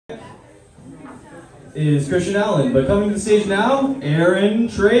is Christian Allen, but coming to the stage now, Aaron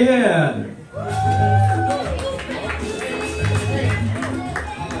Trahan.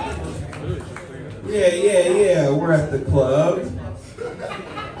 Yeah, we're at the club.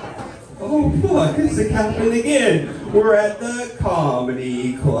 Oh fuck, it's happening again. We're at the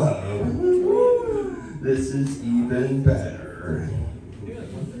comedy club. This is even better.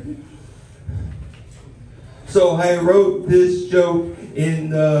 So I wrote this joke in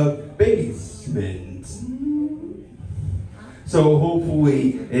the basement. So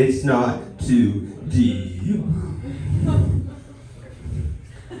hopefully it's not too deep.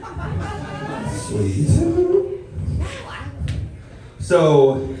 Sweet.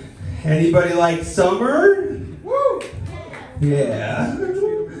 So, anybody like summer? Woo! Yeah.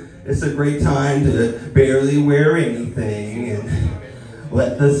 It's a great time to barely wear anything and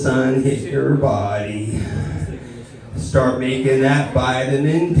let the sun hit your body. Start making that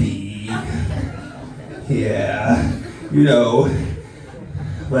vitamin D. Yeah. You know,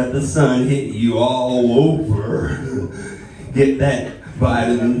 let the sun hit you all over. Get that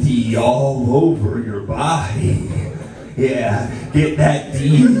vitamin D all over your body. Yeah, get that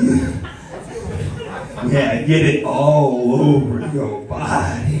D. Yeah, get it all over your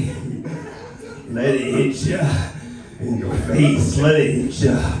body. Let it hit you in your face. Let it hit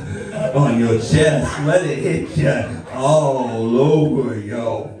you on your chest. Let it hit you all over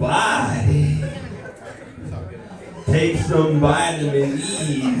your body. Take some vitamin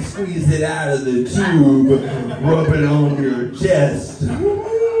E, squeeze it out of the tube, rub it on your chest.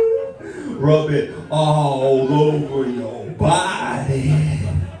 Rub it all over your body.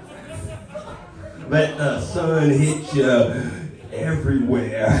 Let the sun hit you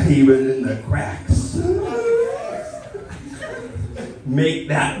everywhere, even in the cracks. Make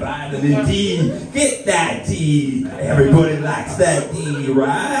that vitamin D, get that D. Everybody likes that D,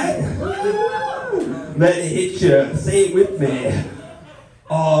 right? Let it hit you, say it with me,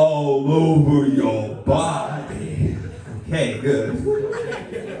 all over your body. Okay, good.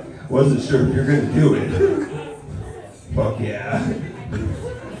 Wasn't sure if you're gonna do it. Fuck yeah.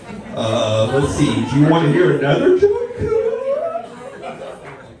 Let's see, do you want to hear another joke?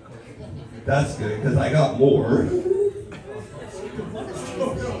 That's good, because I got more.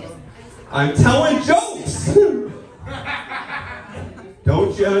 I'm telling jokes!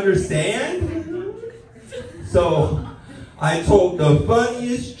 Don't you understand? So, I told the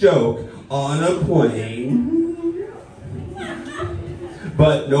funniest joke on a plane,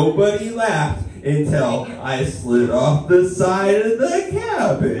 but nobody laughed until I slid off the side of the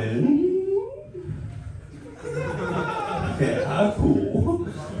cabin. Yeah, cool.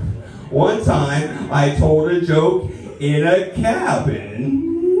 One time, I told a joke in a cabin,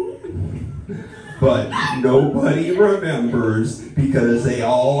 but nobody remembers because they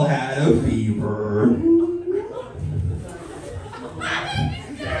all had a fever.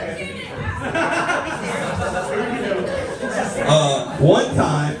 One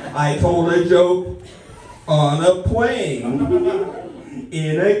time, I told a joke on a plane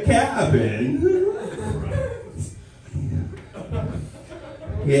in a cabin.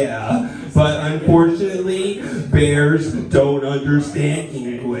 Yeah, but unfortunately, bears don't understand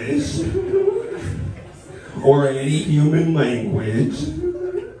English or any human language.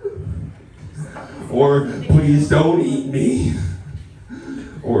 Or please don't eat me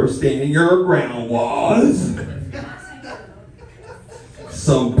or stand your ground laws.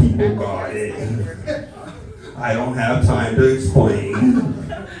 Some people got it. I don't have time to explain.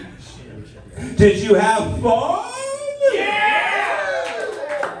 Did you have fun? Yeah!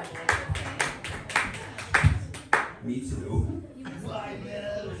 Me too.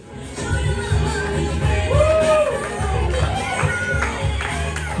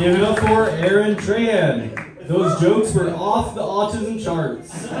 Give it up for Aaron Trahan. Those jokes were off the autism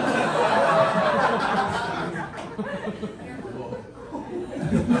charts.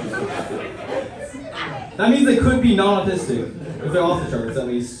 That means they could be non-autistic. If they're off the charts, at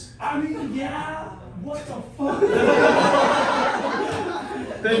least. I mean, yeah. What the fuck?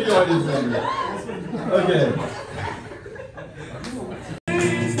 Thank you, audience member. Okay.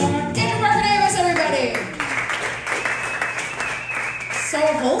 Everybody. So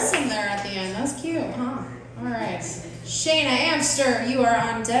wholesome there at the end. That's cute, huh? All right. Shayna Amster, you are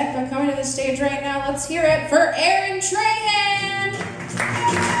on deck. But coming to the stage right now, let's hear it for Aaron Trahan.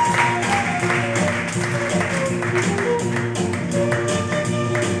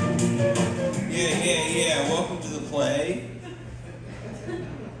 Yeah. Welcome to the play.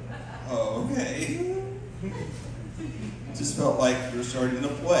 Oh, okay. Just felt like we were starting to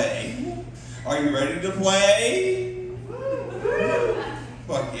play. Are you ready to play?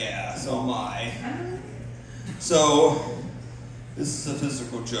 Fuck yeah, so am I. So, this is a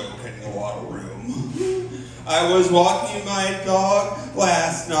physical joke in the water room. I was walking my dog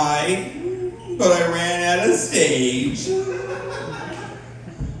last night, but I ran out of stage.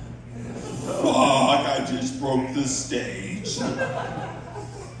 Fuck, I just broke the stage.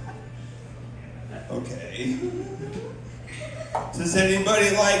 Okay. Does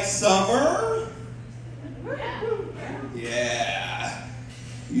anybody like summer? Yeah.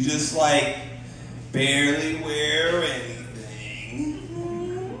 You just like barely wear anything.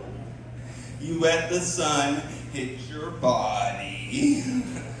 You let the sun hit your body.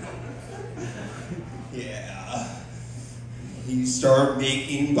 Yeah. You start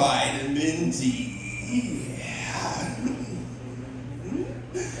making vitamin D. Yeah.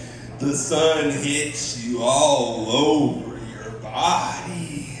 The sun hits you all over your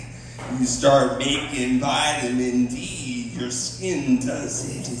body. You start making vitamin D. Your skin does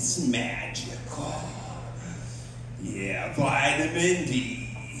it. It's magical. Yeah, vitamin D.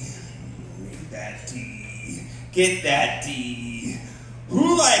 Make that D. Get that D.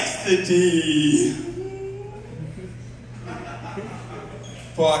 Who likes the D?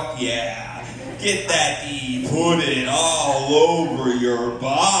 Fuck yeah. Get that D. Put it all over your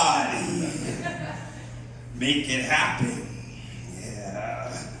body. Make it happen.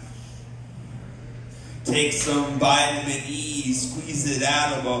 Yeah. Take some vitamin E, squeeze it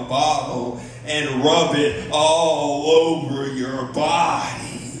out of a bottle, and rub it all over your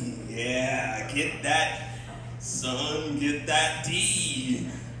body. Yeah. Get that sun, get that D.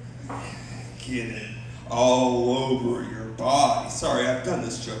 Get it all over your body. Sorry, I've done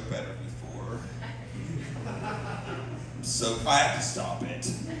this joke better before. So I have to stop it.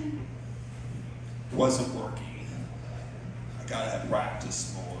 It wasn't working. I gotta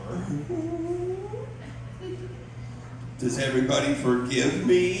practice more. Does everybody forgive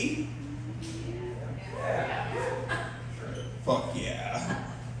me? Fuck yeah.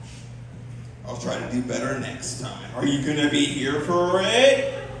 I'll try to do better next time. Are you gonna be here for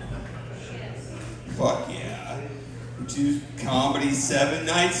it? Fuck yeah. We do comedy 7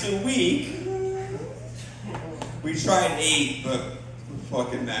 nights a week. We tried 8, but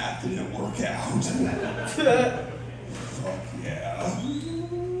fucking math didn't work out. Fuck yeah.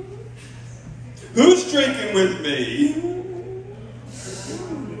 Who's drinking with me?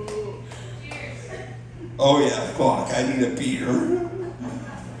 Oh yeah, fuck, I need a beer.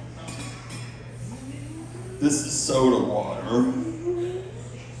 This is soda water.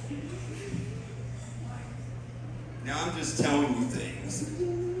 Now I'm just telling you things.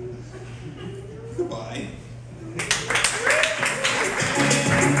 Goodbye.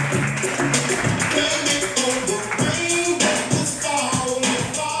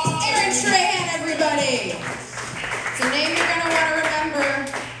 Aaron Trahan, everybody. It's a name you're going to want to remember.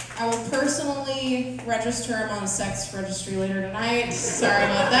 I will personally register him on the sex registry later tonight. Sorry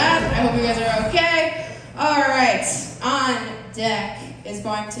about that. I hope you guys are okay. All right, on deck is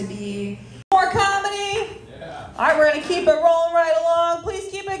going to be more comedy. All right, we're going to keep it rolling right along. Please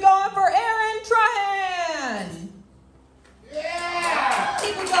keep it going for Aaron Trahan. Yeah!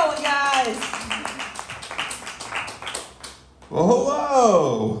 Keep it going, guys. Well,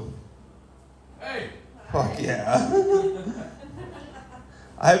 hello. Hey. Fuck yeah.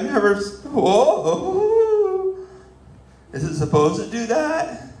 I've never... Whoa. Is it supposed to do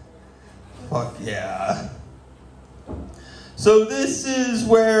that? Fuck yeah. So this is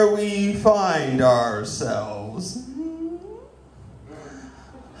where we find ourselves.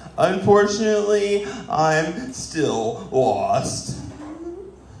 Unfortunately, I'm still lost.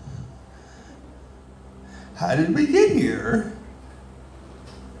 How did we get here?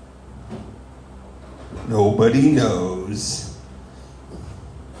 Nobody knows.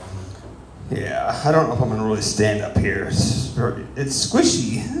 Yeah, I don't know if I'm gonna really stand up here. It's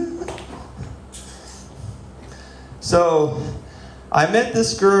squishy. So, I met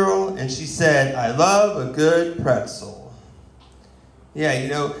this girl and she said, I love a good pretzel. Yeah, you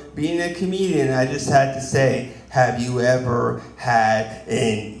know, being a comedian, I just had to say, have you ever had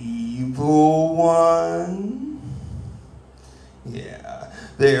an evil one? Yeah,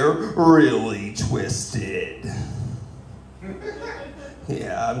 they're really twisted.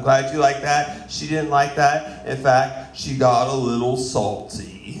 Yeah, I'm glad you like that. She didn't like that. In fact, she got a little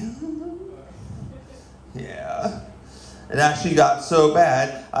salty. Yeah. It actually got so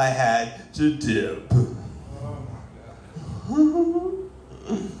bad, I had to dip.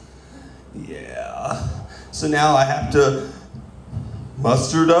 Yeah. So now I have to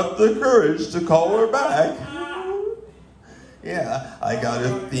muster up the courage to call her back. Yeah, I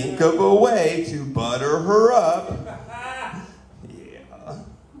gotta think of a way to butter her up. Yeah.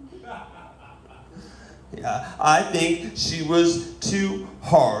 Yeah, I think she was too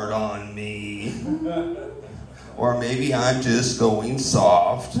hard on me. Or maybe I'm just going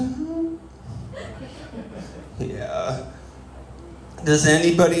soft. Yeah. Does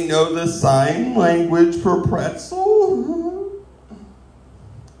anybody know the sign language for pretzel?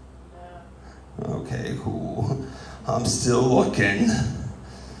 Okay, cool. I'm still looking.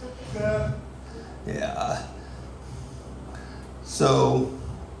 Yeah. So,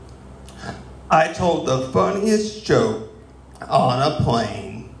 I told the funniest joke on a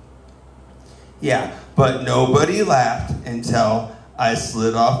plane. Yeah, but nobody laughed until I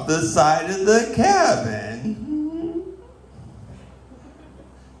slid off the side of the cabin.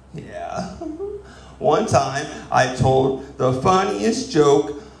 Yeah. One time, I told the funniest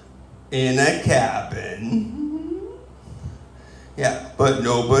joke in a cabin. Yeah, but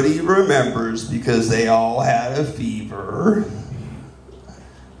nobody remembers because they all had a fever.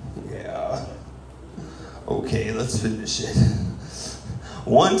 Yeah. Okay, let's finish it.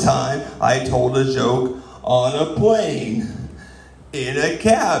 One time, I told a joke on a plane in a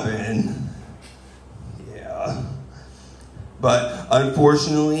cabin. Yeah. But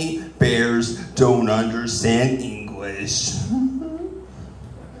unfortunately, bears don't understand English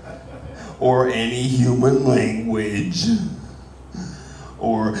or any human language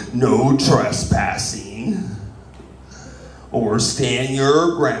or no trespassing or stand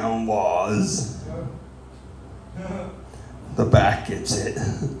your ground laws. The back gets it.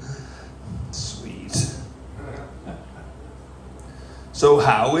 Sweet. So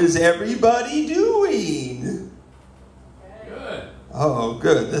how is everybody doing? Good. Oh,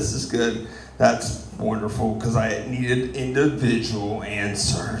 good. This is good. That's wonderful because I needed individual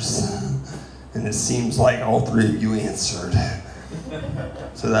answers. And it seems like all three of you answered.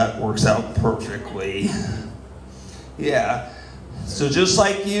 So that works out perfectly. Yeah. So just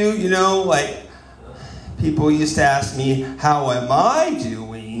like you know, like people used to ask me, how am I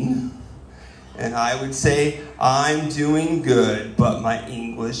doing? And I would say, I'm doing good, but my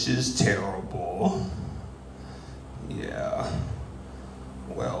English is terrible. Yeah.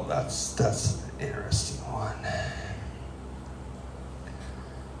 Well, that's an interesting one.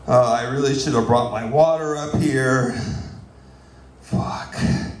 I really should have brought my water up here. Fuck.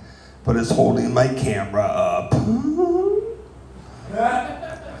 But it's holding my camera up.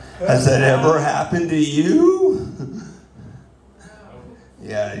 Has that ever happened to you?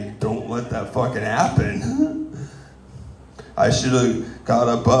 Yeah, you don't let that fucking happen. I should have got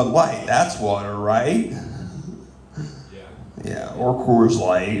a Bud Light. That's water, right? Yeah, or Coors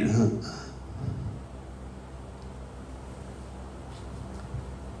Light.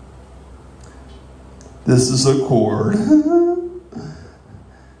 This is a cord.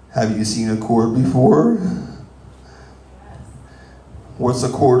 Have you seen a cord before? What's a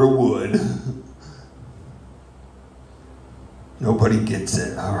cord of wood? Nobody gets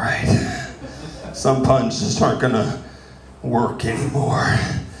it. All right. Some puns just aren't gonna work anymore.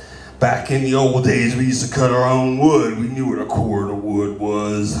 Back in the old days, we used to cut our own wood. We knew what a cord of wood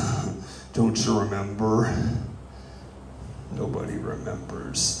was. Don't you remember? Nobody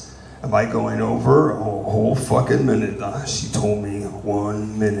remembers. Am I going over? A whole fucking minute. She told me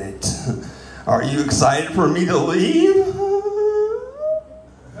 1 minute. Are you excited for me to leave?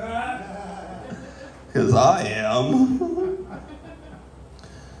 Because I am.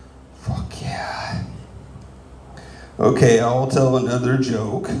 Fuck yeah. Okay, I'll tell another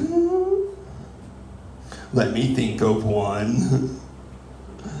joke. Let me think of one.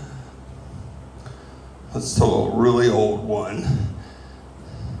 Let's tell a really old one.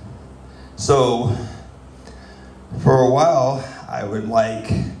 So, for a while, I would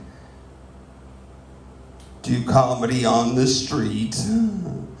do comedy on the street,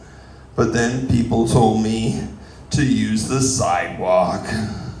 but then people told me to use the sidewalk.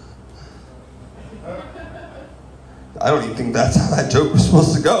 I don't even think that's how that joke was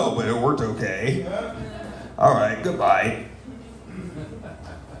supposed to go, but it worked okay. All right, goodbye.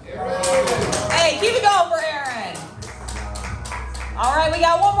 Hey, keep it going for Aaron. All right, we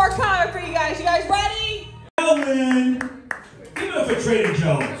got one more comment for you guys. You guys ready? Gentlemen, give it up for Trader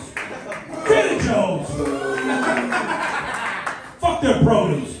Joe's. Trader Joe's. Fuck their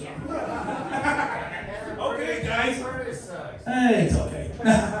produce. Okay, guys. Hey, it's okay.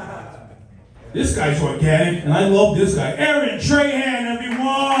 This guy's organic, and I love this guy. Aaron Trahan,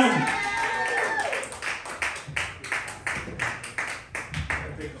 everyone.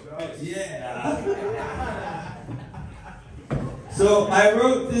 Yeah. So I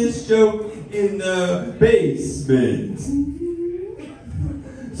wrote this joke in the basement.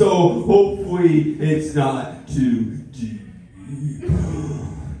 So hopefully it's not too deep.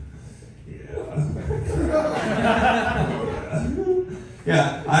 Yeah.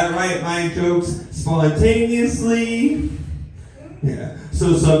 write my jokes spontaneously. Yeah,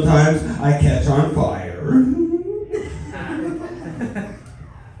 so sometimes I catch on fire.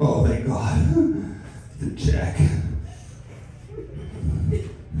 Oh, thank God. The check.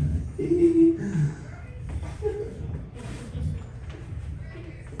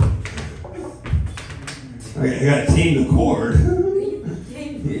 Okay, I gotta tame the cord.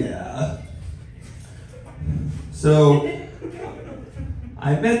 Yeah. So,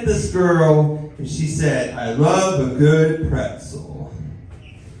 I met this girl, and she said, I love a good pretzel.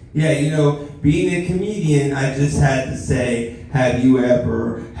 Yeah, you know, being a comedian, I just had to say, have you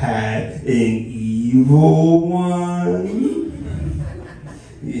ever had an evil one?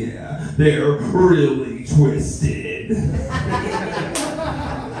 Yeah, they're really twisted.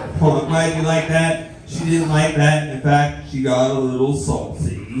 Well, I'm glad you like that. She didn't like that. In fact, she got a little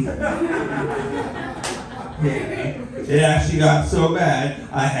salty. Yeah. It actually got so bad,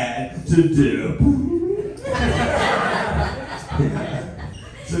 I had to dip. Yeah.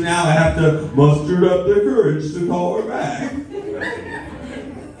 So now I have to muster up the courage to call her back.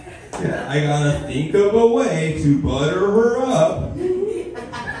 Yeah, I gotta think of a way to butter her up.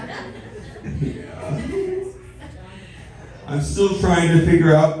 Yeah. I'm still trying to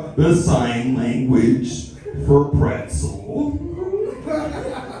figure out the sign language for pretzel.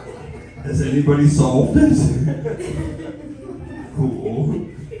 Has anybody solved it? Cool.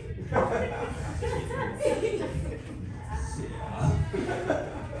 Yeah.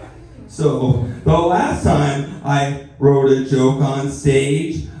 So, the last time I wrote a joke on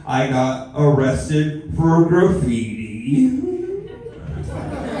stage, I got arrested for graffiti.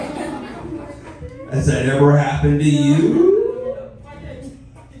 Has that ever happened to you?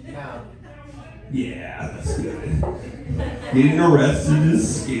 Yeah, that's good. Getting arrested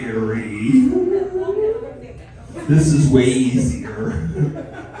is scary. This is way easier.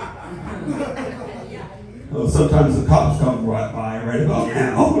 Oh, sometimes the cops come right by right about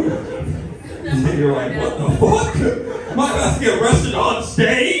now. And then you're like, what the fuck? Am I about to get arrested on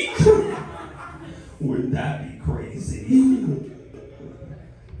stage? Wouldn't that be crazy?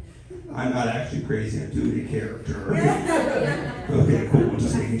 I'm not actually crazy, I'm doing a character. Okay, cool,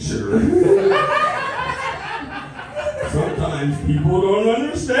 just making sure. Sometimes people don't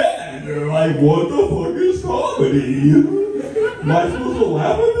understand. They're like, what the fuck is comedy? Am I supposed to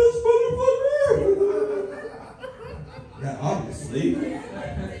laugh at this motherfucker? Yeah, obviously.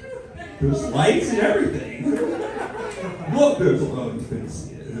 There's lights and everything. Look, there's a lot of things.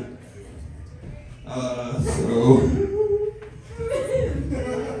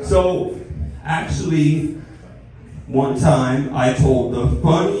 So, actually, one time I told the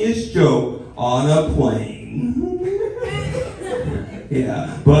funniest joke on a plane.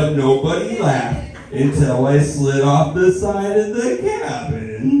 Yeah, but nobody laughed until I slid off the side of the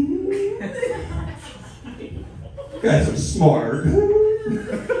cabin. You guys are smart.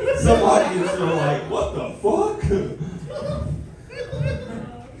 Some audience are like, what the fuck?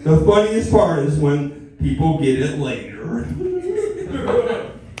 The funniest part is when people get it later.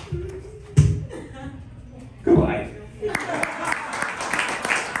 Goodbye.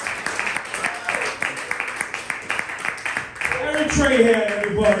 Aaron Trahan,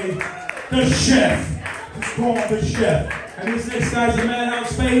 everybody. The chef. Let's call him the chef. And this next guy's a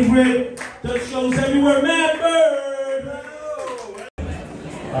Madhouse favorite. Does shows everywhere. Matt Bird.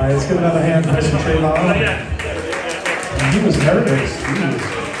 All right, let's give another hand to Mr. Trahan. He was nervous.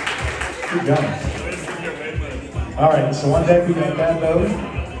 Good job. All right, so on deck we got Bad Boat.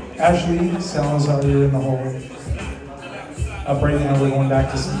 Ashley Salazar, you're in the hole. Up right now, we're going back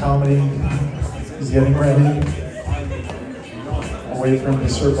to some comedy. He's getting ready. I'll wait for him to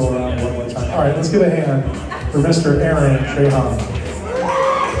circle around one more time. All right, let's give a hand for Mr. Aaron Trahan.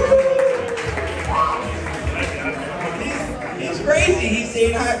 He's crazy. He's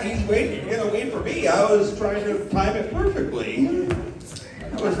saying he's gonna wait for me. I was trying to time it perfectly.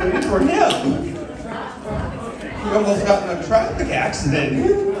 I was waiting for him. He almost got in a traffic accident.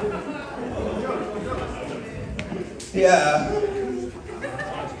 Yeah.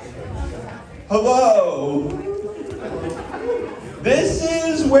 Hello. This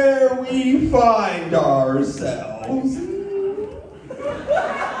is where we find ourselves.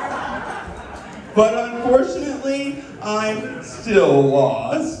 But unfortunately, I'm still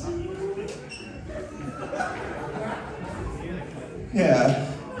lost. Yeah.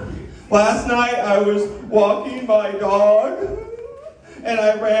 Last night I was walking my dog and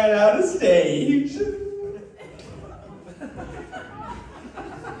I ran out of stage.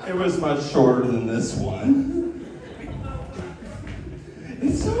 It was much shorter than this one.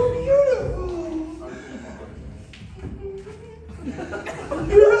 It's so beautiful.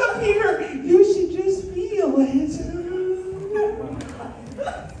 You're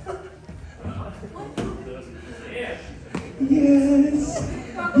audience.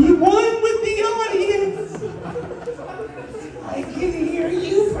 Be one with the audience. I can hear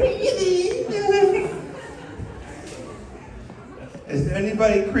you breathing. Is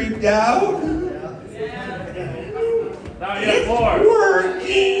anybody creeped out? Now you have more.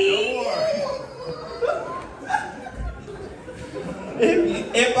 Working.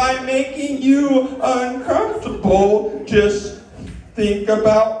 If I'm making you uncomfortable, just think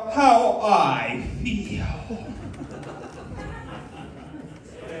about how I feel.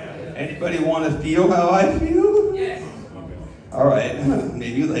 Anybody want to feel how I feel? Yes. All right,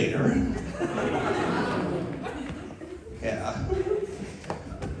 maybe later. Yeah.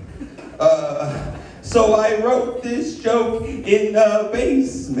 So I wrote this joke in the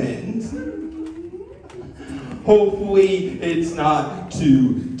basement. Hopefully it's not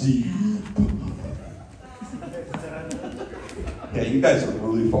too deep. Yeah, you guys are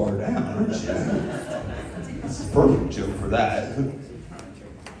really far down, aren't you? It's a perfect joke for that.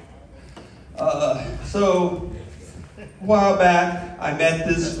 So, a while back, I met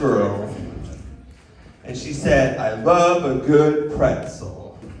this girl. And she said, I love a good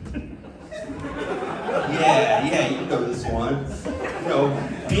pretzel. Yeah, you know this one. You know,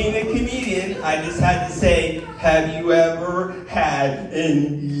 being a comedian, I just had to say, have you ever had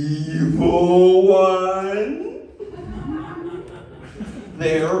an evil one?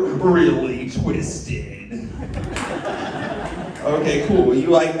 They're really twisted. Okay, cool. You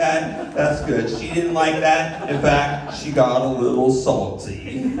like that? That's good. She didn't like that. In fact, she got a little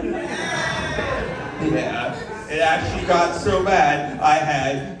salty. Yeah, it actually got so bad, I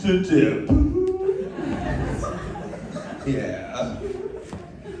had to dip. Yeah.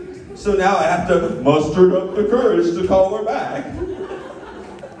 So now I have to muster up the courage to call her back.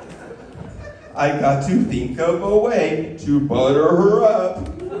 I got to think of a way to butter her up.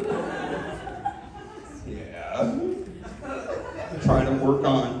 Yeah. I'm trying to work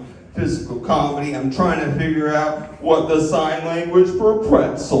on physical comedy. I'm trying to figure out what the sign language for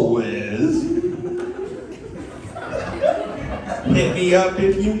pretzel is. Hit me up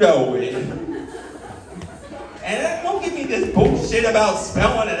if you know it. And don't give me this bullshit about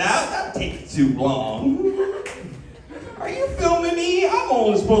spelling it out. That takes too long. Are you filming me? I'm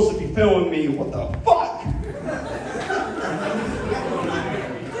only supposed to be filming me. What the fuck?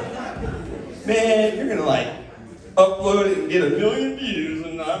 Man, you're gonna like upload it and get 1 million views,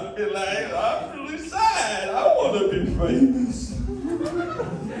 and I'm gonna be like, I'm really sad. I wanna be famous.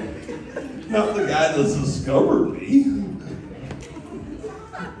 Not the guy that's discovered me.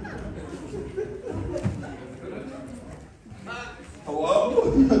 Hello?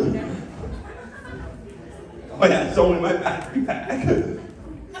 Oh yeah, it's only my battery pack.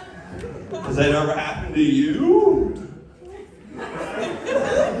 Has that ever happened to you?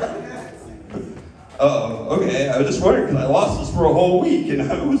 Oh, okay. I was just wondering because I lost this for a whole week and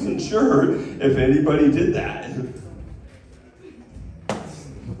I wasn't sure if anybody did that.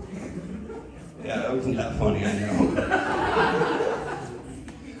 Yeah, that wasn't that funny, I know.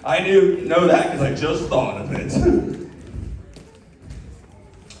 I know that because I just thought of it.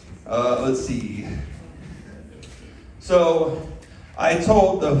 Let's see. So, I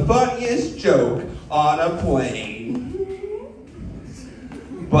told the funniest joke on a plane,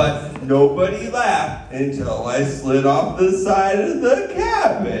 but nobody laughed until I slid off the side of the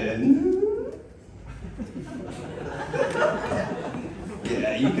cabin.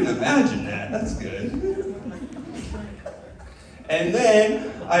 Yeah, you can imagine that. That's good. And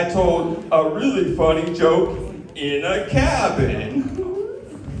then I told a really funny joke in a cabin.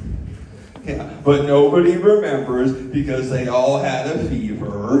 Yeah, but nobody remembers because they all had a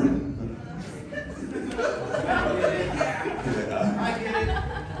fever. Yeah.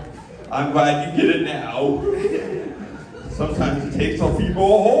 I'm glad you get it now. Sometimes it takes people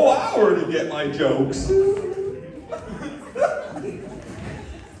a whole hour to get my jokes.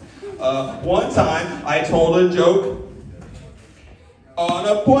 One time I told a joke on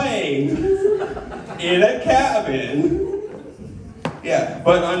a plane in a cabin. Yeah,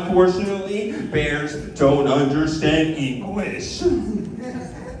 but unfortunately, bears don't understand English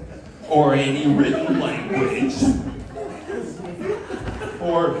or any written language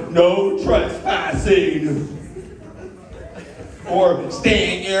or no trespassing or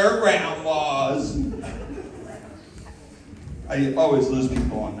stand your ground laws. I always lose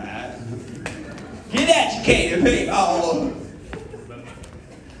people on that. Get educated, people.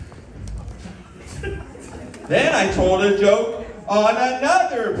 Then I told a joke on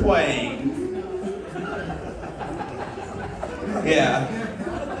another plane. Yeah.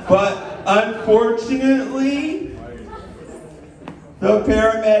 But unfortunately, the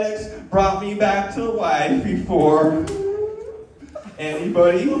paramedics brought me back to life before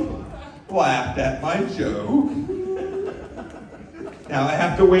anybody laughed at my joke. Now I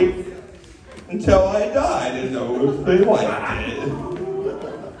have to wait until I die to know if they liked it.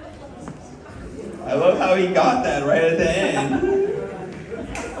 I love how he got that right at the end.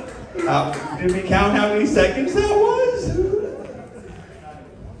 Did we count how many seconds that was?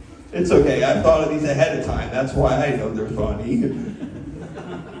 It's okay, I thought of these ahead of time. That's why I know they're funny.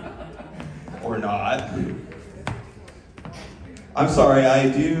 Or not. I'm sorry, I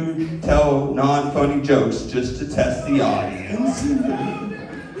do tell non-funny jokes just to test the audience.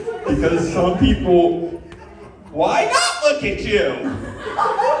 Because some people, why not look at you?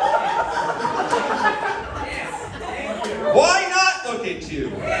 Why not look at you?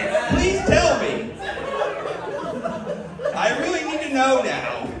 Please tell me. I really need to know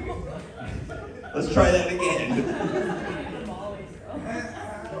now. Let's try that again.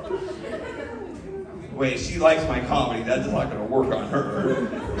 Wait, she likes my comedy. That's not going to work on her.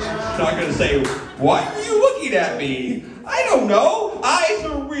 She's not going to say, why are you looking at me? I don't know. Eyes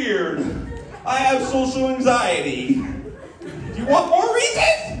are weird. I have social anxiety. Do you want more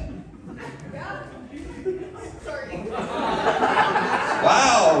reasons?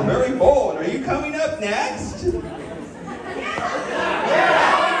 Wow, very bold. Are you coming up next?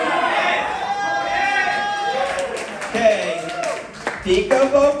 Okay, think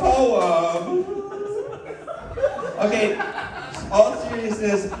of a poem. Okay, all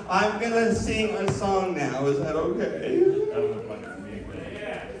seriousness, I'm gonna sing a song now. Is that okay?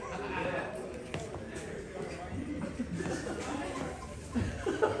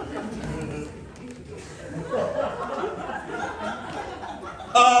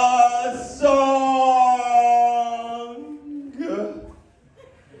 A song.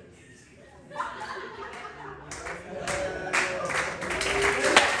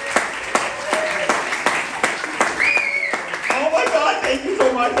 Oh my God, thank you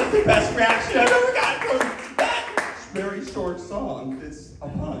so much. That's the best reaction I've ever gotten from that very short song. It's a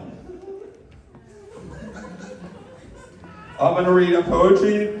pun. I'm gonna read a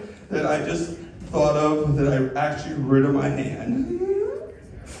poetry that I just thought of that I actually wrote in my hand.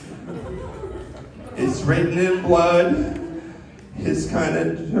 It's written in blood. It's kind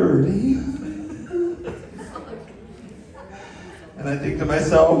of dirty. And I think to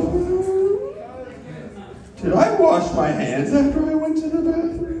myself, did I wash my hands after I went to the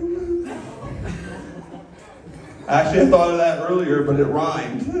bathroom? Actually, I thought of that earlier, but it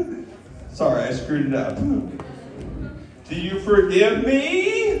rhymed. Sorry, I screwed it up. Do you forgive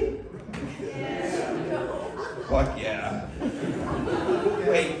me? Fuck yeah.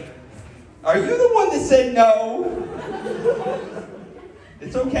 Wait, are you the one that said no?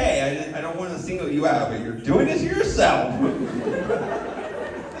 It's okay, I don't want to single you out, but you're doing this yourself.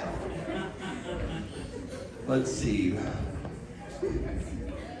 Let's see.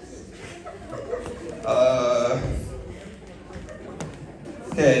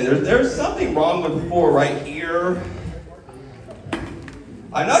 Okay, there's something wrong with 4 right here.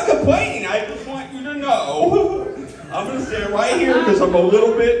 I'm not complaining, I just want you to know. I'm gonna stand right here because I'm a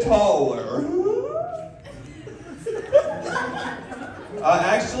little bit taller.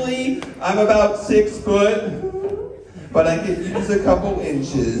 Actually, I'm about 6 foot, but I could use a couple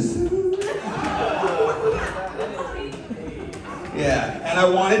inches. Yeah, and I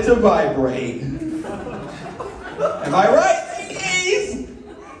want it to vibrate. Am I right, ladies?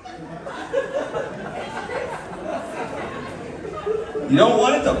 You don't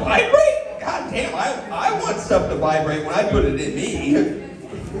want it to vibrate? God damn, I want stuff to vibrate when I put it in me.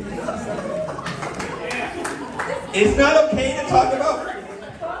 It's not okay to talk about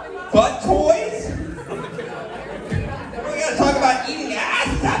butt toys? We gotta talk about eating ass?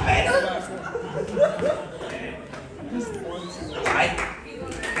 Is that better?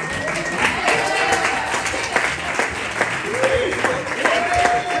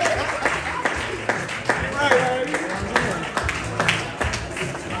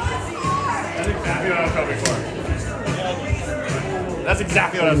 That's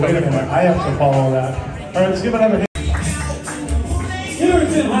exactly what I was Wait a hoping minute, for. I have to follow that. All right, let's give another hand. Give it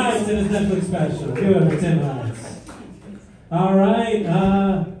for Tim Hines in his Netflix special. Give it for Tim Hines. All right,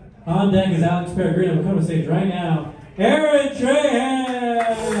 on deck is Alex Peregrino. We're coming to stage right now. Aaron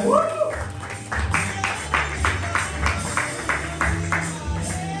Trahan! Woo!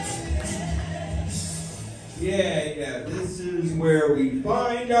 Yeah, this is where we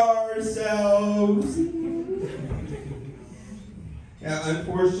find ourselves. Yeah,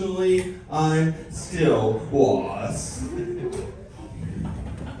 unfortunately, I'm still lost.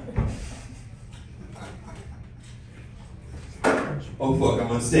 Oh fuck, I'm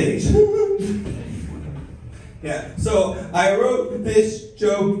on stage. Yeah, so I wrote this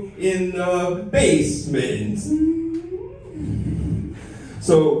joke in the basement.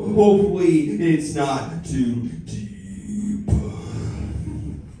 So hopefully it's not too deep.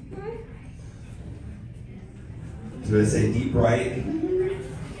 Did I say deep right?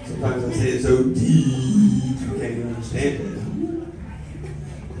 Sometimes I say it so deep you can't even understand it.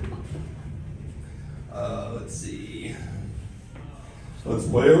 Let's see. Let's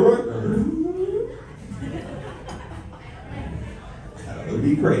play a record. That would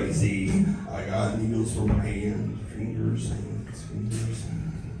be crazy. I got needles for my hands, fingers.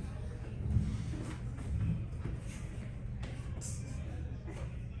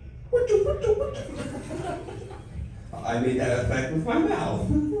 I made that effect with my mouth.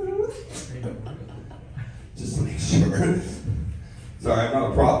 Just to make sure. Sorry, I'm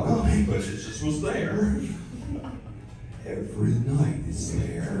not a prop comic, but it just was there. Every night it's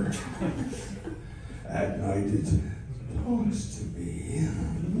there. At night it talks to me.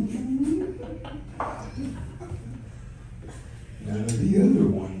 None of the other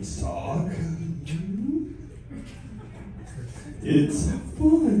ones talk. It's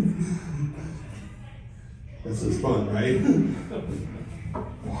fun. This is fun, right?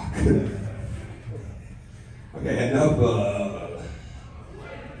 Okay, enough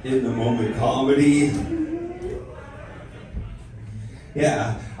in the moment comedy.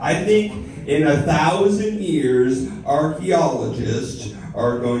 Yeah, I think in 1,000 years, archaeologists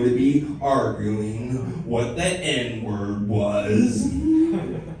are going to be arguing what the N-word was.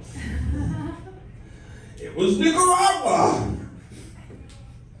 It was Nicaragua.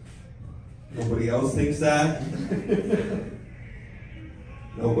 Nobody else thinks that?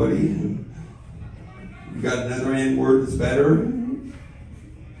 Nobody? You got another N-word that's better?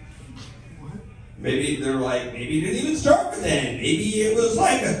 Maybe they're like, maybe it didn't even start with N. Maybe it was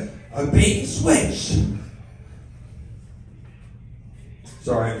like a bait and switch.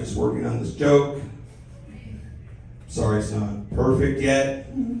 Sorry, I'm just working on this joke. Sorry it's not perfect yet.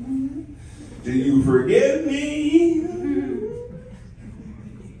 Do you forgive me?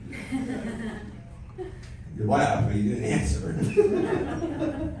 You laughed, but you didn't answer.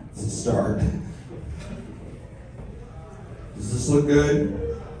 It's a start. Does this look good?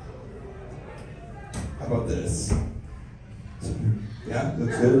 How about this? Yeah,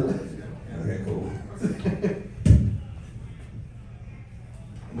 looks good? Okay, cool.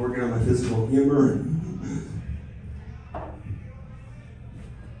 I'm working on my physical humor.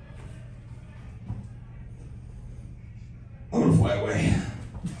 I'm gonna fly away.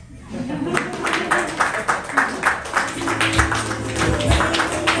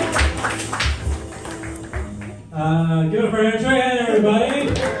 Give it up for Aaron Trahan, everybody.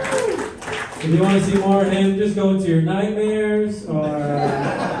 If you want to see more of him, just go into your nightmares. Or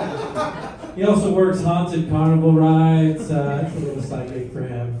he also works haunted carnival rides. It's a little side gig for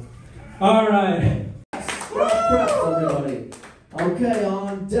him. All right. Everybody. Okay,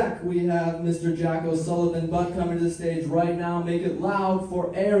 on deck we have Mr. Jack O'Sullivan Butt coming to the stage right now. Make it loud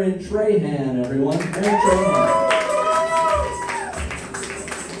for Aaron Trahan, everyone. Aaron Trahan.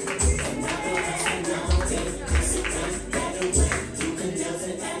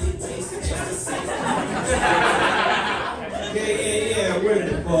 Yeah, we're in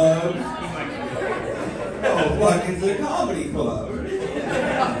the club. Oh, fuck, it's a comedy club.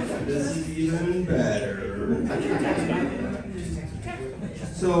 This is even better.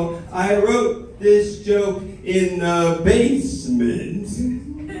 So, I wrote this joke in the basement.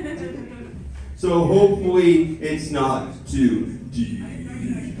 So, hopefully, it's not too deep.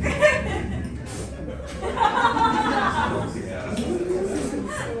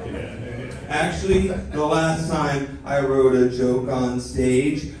 Actually, the last time I wrote a joke on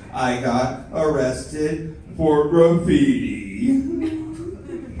stage, I got arrested for graffiti.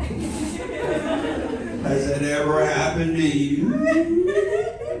 Has it ever happened to you?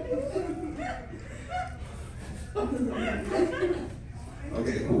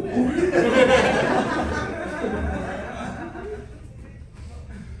 Okay, cool.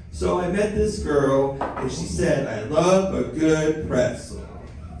 So I met this girl, and she said, I love a good pretzel.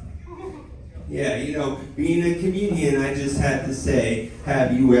 Yeah, you know, being a comedian, I just had to say,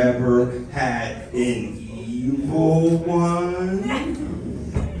 have you ever had an evil one?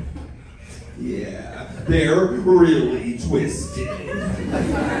 Yeah, they're really twisted. Yeah.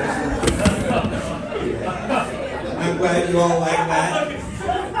 I'm glad you all like that.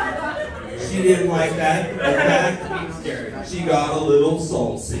 She didn't like that. In fact, she got a little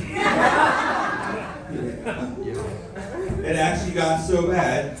salty. Yeah. It actually got so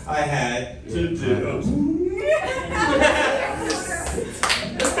bad, I had to do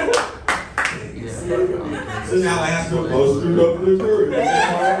it. So now I have to muster up the courage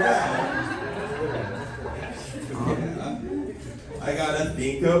and call her back. I gotta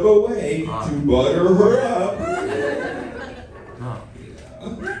think of a way to butter her up.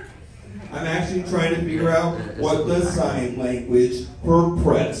 I'm actually trying to figure out what the sign language for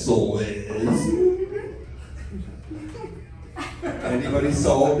pretzel is. Anybody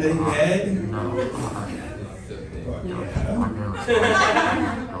solved it yet?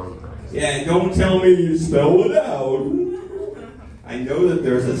 Yeah, and don't tell me you spell it out. I know that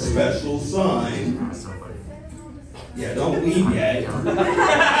there's a special sign. Yeah, don't leave yet. Sorry,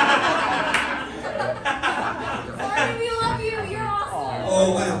 we love you. You're awesome.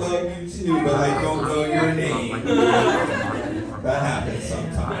 Oh, I love you too, but I don't know your name. That happens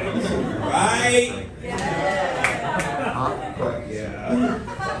sometimes, right? But yeah.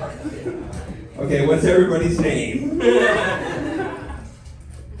 Okay, what's everybody's name?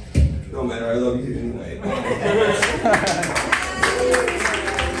 No matter, I love you anyway.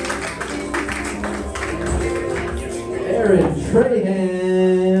 Aaron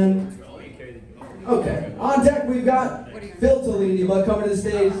Trahan. Okay, on deck we've got Phil Tellini, but coming to the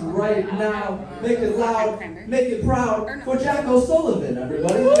stage right now. Make it loud, make it proud for Jack O'Sullivan,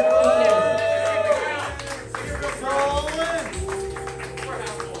 everybody.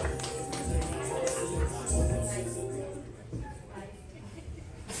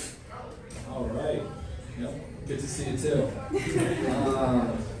 All right. Yep. Good to see you too. Do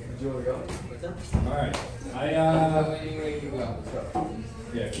you want to go? All right.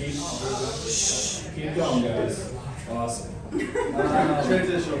 Yeah, keep going, guys. Awesome.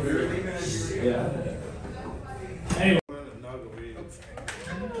 Transition. Yeah. Anyway.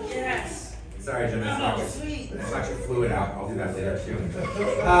 Yes. Sorry, Jim. It's actually fluid out. I'll do that later too.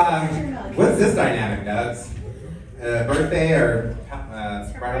 What's this dynamic, Dubs? Birthday or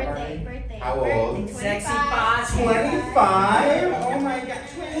bridal party? Birthday. How old? 25. 25? Oh my God,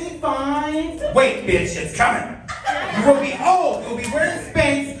 25? Wait, bitch, it's coming. You will be old. You'll be wearing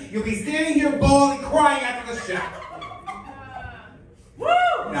Spanx. You'll be standing here bawling, crying after the show. Woo!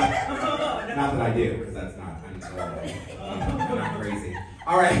 Not that I do, because that's not. I'm not crazy.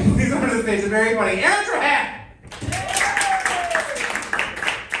 All right, please come to the stage. It's very funny. Aaron Trahan.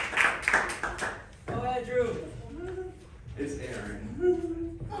 Go ahead, Drew. It's Aaron.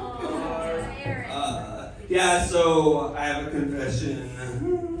 Oh, Aaron. Yeah, so I have a confession.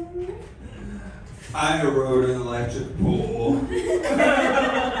 I rode an electric pool.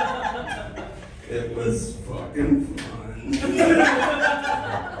 It was fucking fun.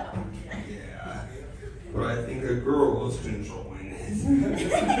 Yeah, but I think a girl was controlling it.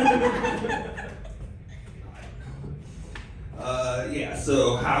 Yeah,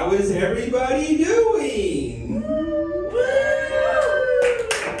 so how is everybody doing? Okay,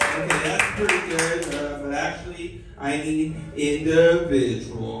 that's pretty good, but actually I need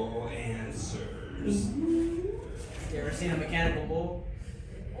individual answers. You ever seen a mechanical bull?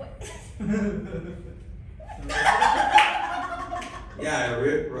 Yeah, I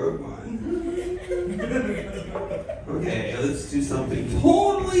rode one. Okay, let's do something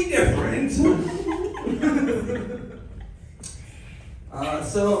totally different.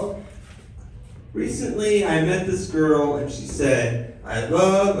 So, recently I met this girl and she said, I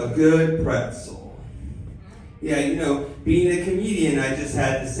love a good pretzel. Yeah, you know, being a comedian, I just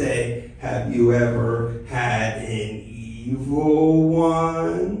had to say, have you ever had an evil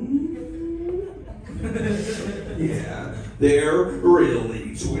one? Yeah, they're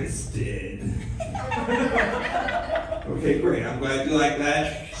really twisted. Okay, great. I'm glad you like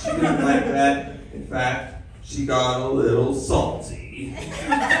that. She didn't like that. In fact, she got a little salty.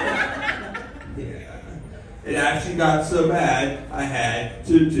 Yeah. It actually got so bad, I had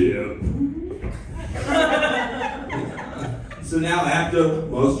to dip. Yeah. So now I have to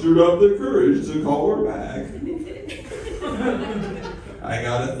muster up the courage to call her back. I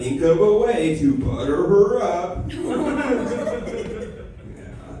gotta think of a way to butter her up. Yeah.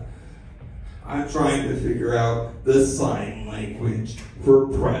 I'm trying to figure out the sign language for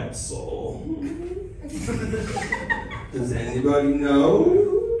pretzel. Does anybody know?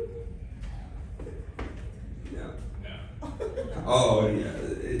 No. Oh yeah,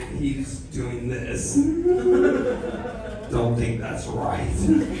 he's doing this. Don't think that's right.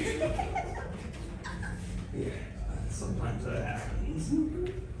 Yeah, sometimes that happens.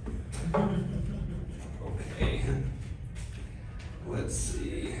 Okay. Let's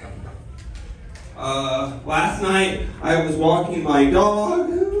see. Last night I was walking my dog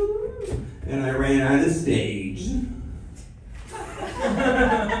and I ran out of stage.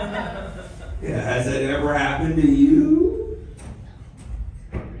 Yeah, has that ever happened to you?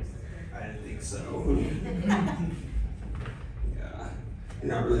 I didn't think so.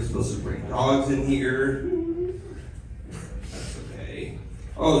 You're not really supposed to bring dogs in here. That's okay.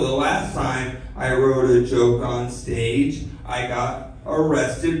 Oh, the last time I wrote a joke on stage, I got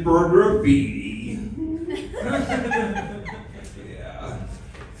arrested for graffiti. Yeah,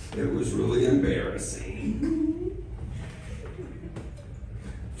 it was really embarrassing.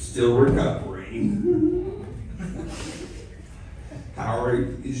 Still recovering.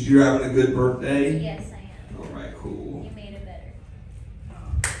 Howard, is you having a good birthday? Yes, I am. All right, cool. You made it better.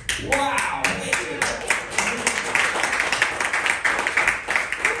 Wow!